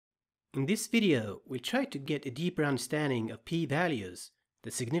In this video, we'll try to get a deeper understanding of p-values,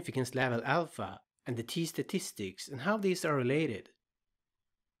 the significance level alpha, and the t-statistics and how these are related.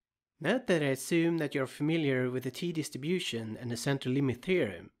 Note that I assume that you're familiar with the t-distribution and the central limit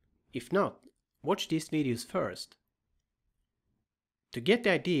theorem. If not, watch these videos first. To get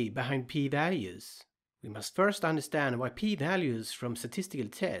the idea behind p-values, we must first understand why p-values from statistical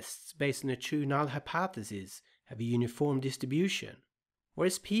tests based on a true null hypothesis have a uniform distribution,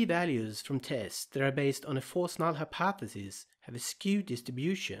 whereas p-values from tests that are based on a false null hypothesis have a skewed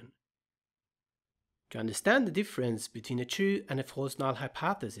distribution. To understand the difference between a true and a false null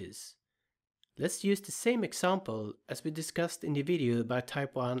hypothesis, let's use the same example as we discussed in the video about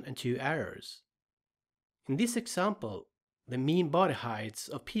type 1 and 2 errors. In this example, the mean body heights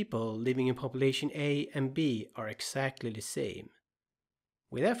of people living in population A and B are exactly the same.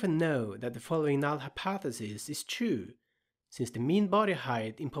 We therefore know that the following null hypothesis is true, since the mean body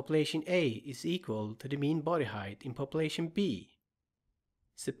height in population A is equal to the mean body height in population B.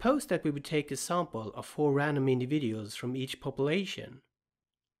 Suppose that we would take a sample of 4 random individuals from each population.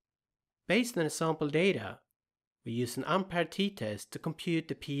 Based on the sample data, we use an unpaired t-test to compute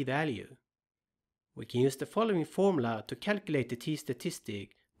the p-value. We can use the following formula to calculate the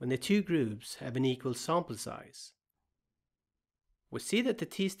t-statistic when the two groups have an equal sample size. We see that the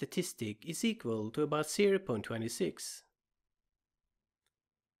t-statistic is equal to about 0.26.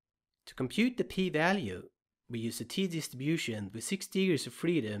 To compute the p-value, we use a t-distribution with 6 degrees of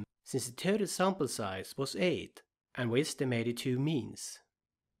freedom since the total sample size was 8 and we estimated 2 means.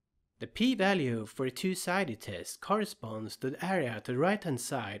 The p-value for a two-sided test corresponds to the area to the right-hand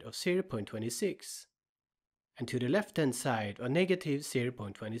side of 0.26 and to the left-hand side of negative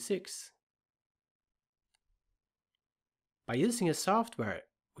 0.26. By using a software,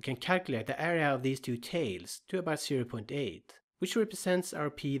 we can calculate the area of these two tails to about 0.8, which represents our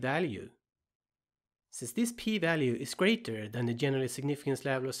p-value. Since this p-value is greater than the general significance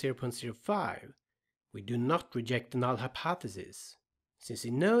level of 0.05, we do not reject the null hypothesis. Since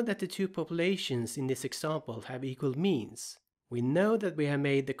we know that the two populations in this example have equal means, we know that we have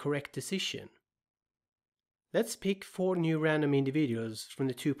made the correct decision. Let's pick 4 new random individuals from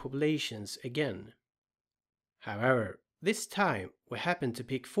the two populations again. However, this time we happen to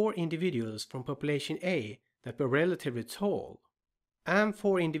pick 4 individuals from population A that were relatively tall, and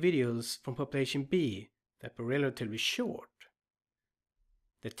 4 individuals from population B that were relatively short.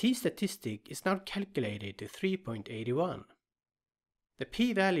 The t-statistic is now calculated to 3.81. The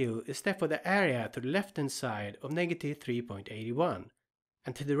p-value is therefore the area to the left-hand side of negative 3.81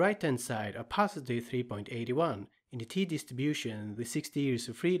 and to the right-hand side of positive 3.81 in the t-distribution with 6 degrees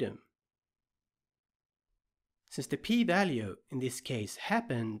of freedom. Since the p-value in this case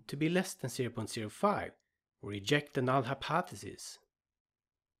happened to be less than 0.05, we reject the null hypothesis.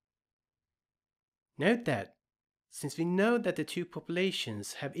 Note that, since we know that the two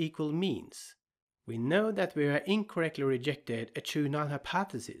populations have equal means, we know that we have incorrectly rejected a true null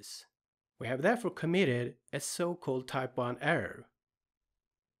hypothesis. We have therefore committed a so-called type 1 error.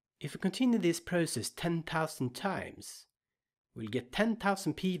 If we continue this process 10,000 times, we'll get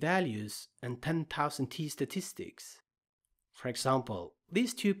 10,000 p-values and 10,000 t-statistics. For example,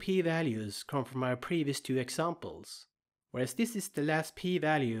 these 2 p-values come from our previous 2 examples, whereas this is the last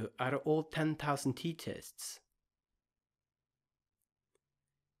p-value out of all 10,000 t-tests.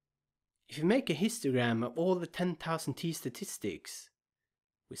 If we make a histogram of all the 10,000 t-statistics,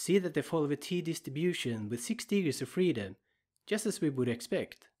 we see that they follow a t-distribution with 6 degrees of freedom, just as we would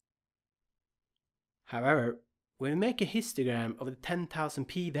expect. However, when we make a histogram of the 10,000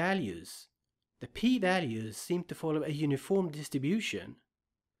 p-values, the p-values seem to follow a uniform distribution.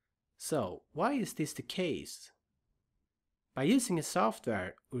 So, why is this the case? By using a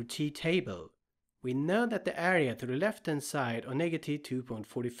software or t-table, we know that the area to the left-hand side of negative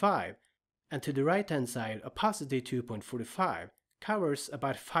 2.45 and to the right-hand side of positive 2.45 covers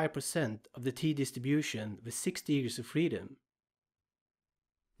about 5% of the t-distribution with 6 degrees of freedom.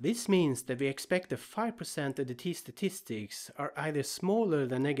 This means that we expect that 5% of the t-statistics are either smaller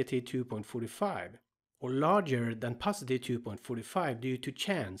than negative 2.45 or larger than positive 2.45 due to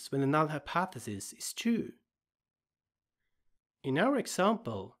chance when the null hypothesis is true. In our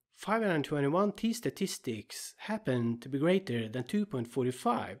example, 521 t-statistics happen to be greater than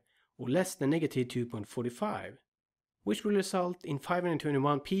 2.45 or less than negative 2.45, which will result in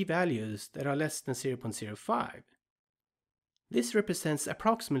 521 p-values that are less than 0.05. This represents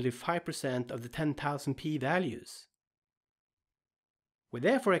approximately 5% of the 10,000 p-values. We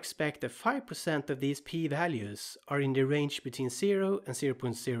therefore expect that 5% of these p-values are in the range between 0 and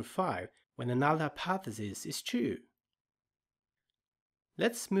 0.05 when the null hypothesis is true.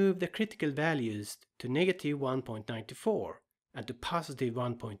 Let's move the critical values to negative 1.94 and to positive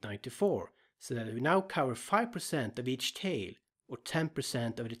 1.94 so that we now cover 5% of each tail, or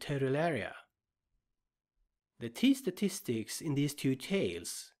 10% of the total area. The t-statistics in these two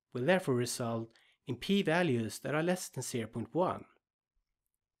tails will therefore result in p-values that are less than 0.1.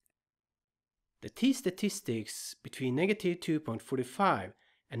 The t-statistics between negative 2.45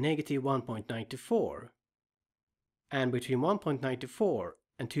 and negative 1.94 and between 1.94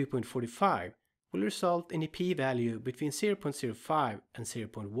 and 2.45 will result in a p-value between 0.05 and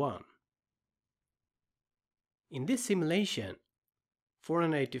 0.1. In this simulation,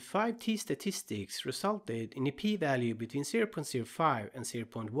 485 t-statistics resulted in a p-value between 0.05 and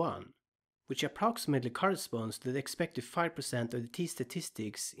 0.1, which approximately corresponds to the expected 5% of the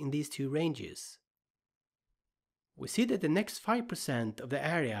t-statistics in these two ranges. We see that the next 5% of the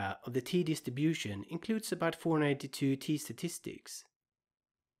area of the t-distribution includes about 492 t-statistics,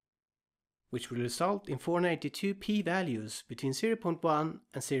 which will result in 492 p-values between 0.1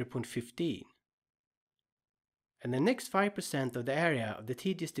 and 0.15. And the next 5% of the area of the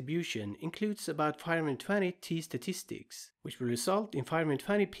t-distribution includes about 520 t-statistics, which will result in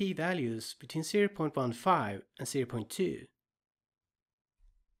 520 p-values between 0.15 and 0.2,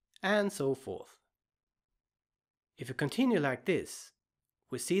 and so forth. If we continue like this,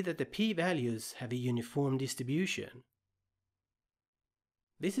 we see that the p-values have a uniform distribution.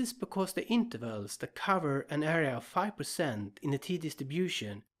 This is because the intervals that cover an area of 5% in the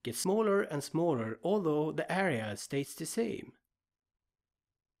t-distribution get smaller and smaller although the area stays the same,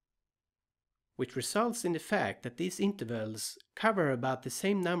 which results in the fact that these intervals cover about the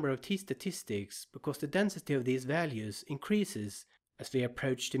same number of t-statistics because the density of these values increases as we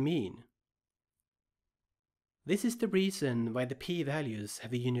approach the mean. This is the reason why the p-values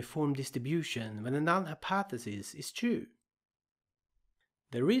have a uniform distribution when the null hypothesis is true.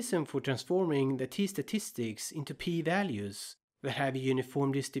 The reason for transforming the t-statistics into p-values that have a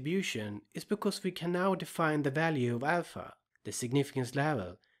uniform distribution is because we can now define the value of alpha, the significance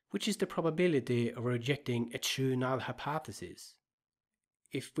level, which is the probability of rejecting a true null hypothesis.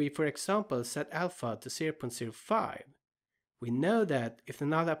 If we, for example, set alpha to 0.05, we know that if the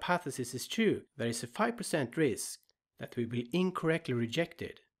null hypothesis is true, there is a 5% risk that we will incorrectly reject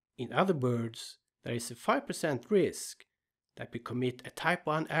it. In other words, there is a 5% risk that we commit a type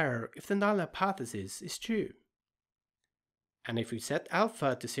 1 error if the null hypothesis is true. And if we set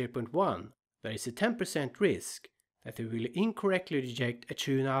alpha to 0.1, there is a 10% risk that we will incorrectly reject a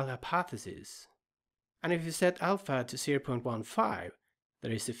true null hypothesis. And if we set alpha to 0.15,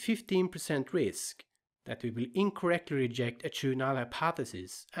 there is a 15% risk that we will incorrectly reject a true null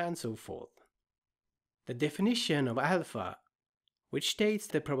hypothesis, and so forth. The definition of alpha, which states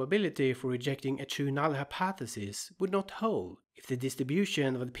the probability for rejecting a true null hypothesis, would not hold if the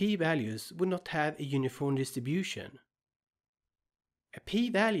distribution of the p-values would not have a uniform distribution. A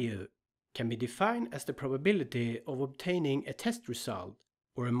p-value can be defined as the probability of obtaining a test result,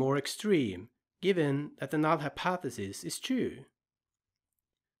 or a more extreme, given that the null hypothesis is true.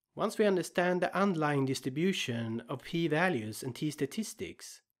 Once we understand the underlying distribution of p-values and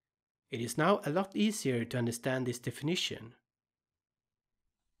t-statistics, it is now a lot easier to understand this definition.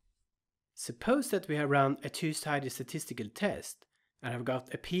 Suppose that we have run a two-sided statistical test and have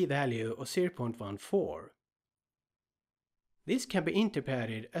got a p-value of 0.14. This can be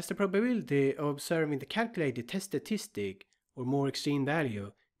interpreted as the probability of observing the calculated test statistic or more extreme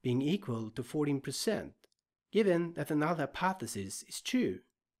value being equal to 14%, given that the null hypothesis is true.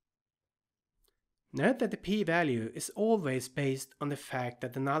 Note that the p-value is always based on the fact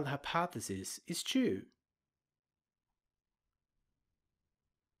that the null hypothesis is true.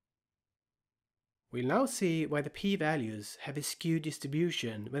 We'll now see why the p-values have a skewed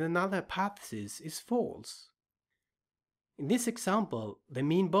distribution when the null hypothesis is false. In this example, the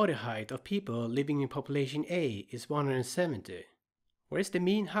mean body height of people living in population A is 170, whereas the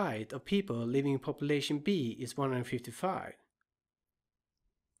mean height of people living in population B is 155.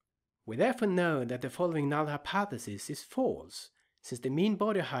 We therefore know that the following null hypothesis is false, since the mean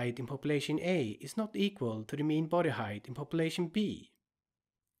body height in population A is not equal to the mean body height in population B.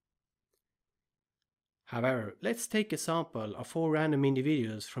 However, let's take a sample of 4 random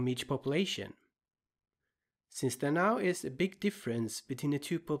individuals from each population. Since there now is a big difference between the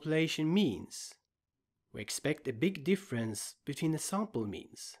two population means, we expect a big difference between the sample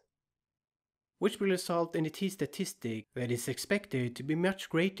means, which will result in a t-statistic that is expected to be much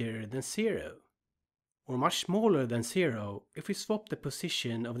greater than 0, or much smaller than 0 if we swap the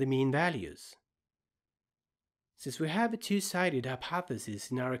position of the mean values. Since we have a two-sided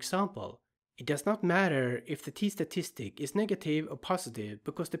hypothesis in our example, It does not matter if the t-statistic is negative or positive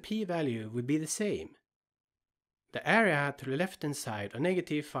because the p-value will be the same. The area to the left-hand side are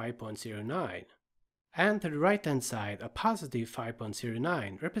negative 5.09 and to the right-hand side are positive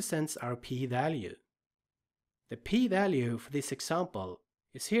 5.09 represents our p-value. The p-value for this example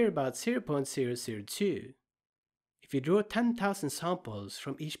is here about 0.002. If we draw 10,000 samples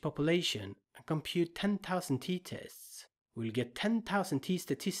from each population and compute 10,000 t-tests, we will get 10,000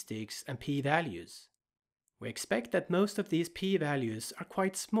 t-statistics and p-values. We expect that most of these p-values are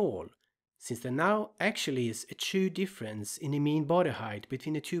quite small, since there now actually is a true difference in the mean body height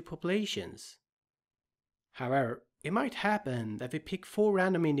between the two populations. However, it might happen that we pick 4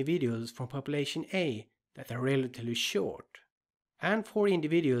 random individuals from population A that are relatively short, and 4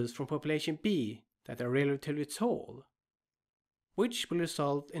 individuals from population B that are relatively tall, which will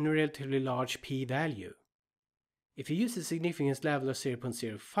result in a relatively large p-value. If we use a significance level of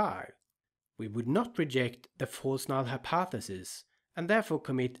 0.05, we would not reject the false null hypothesis and therefore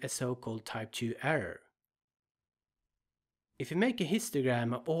commit a so-called type 2 error. If we make a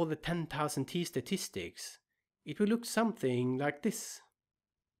histogram of all the 10,000 t-statistics, it will look something like this.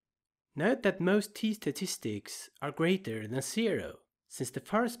 Note that most t-statistics are greater than 0, since the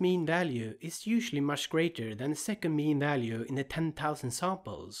first mean value is usually much greater than the second mean value in the 10,000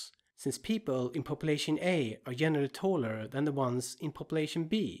 samples, since people in population A are generally taller than the ones in population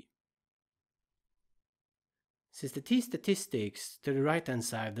B. Since the t-statistics to the right-hand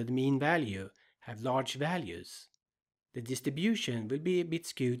side of the mean value have large values, the distribution will be a bit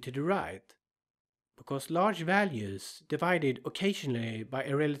skewed to the right, because large values divided occasionally by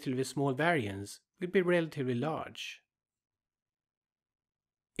a relatively small variance will be relatively large.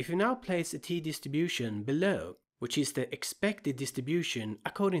 If we now place a t-distribution below, which is the expected distribution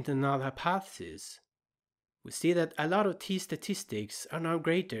according to the null hypothesis, we see that a lot of t-statistics are now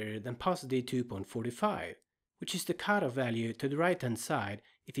greater than positive 2.45, which is the cutoff value to the right-hand side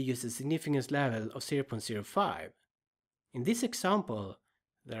if you use a significance level of 0.05. In this example,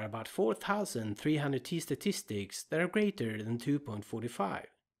 there are about 4,300 t-statistics that are greater than 2.45,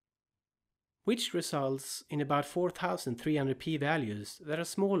 which results in about 4,300 p-values that are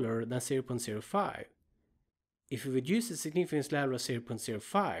smaller than 0.05. If we would use a significance level of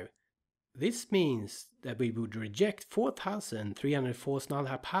 0.05, this means that we would reject 4,300 false null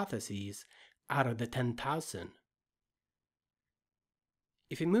hypotheses out of the 10,000.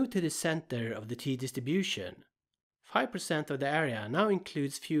 If we move to the center of the t-distribution, 5% of the area now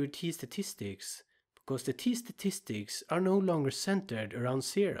includes fewer t-statistics because the t-statistics are no longer centered around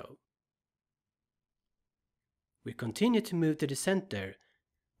 0. We continue to move to the center,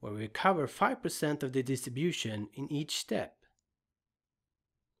 where we cover 5% of the distribution in each step.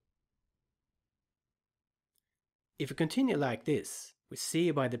 If we continue like this, we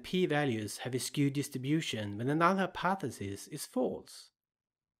see why the p-values have a skewed distribution when the null hypothesis is false.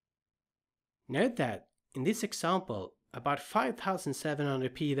 Note that, in this example, about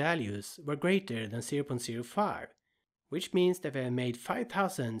 5,700 p-values were greater than 0.05, which means that we have made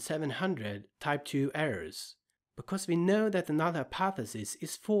 5,700 type 2 errors, because we know that the null hypothesis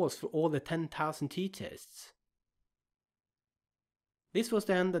is false for all the 10,000 t-tests. This was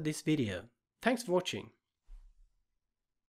the end of this video. Thanks for watching.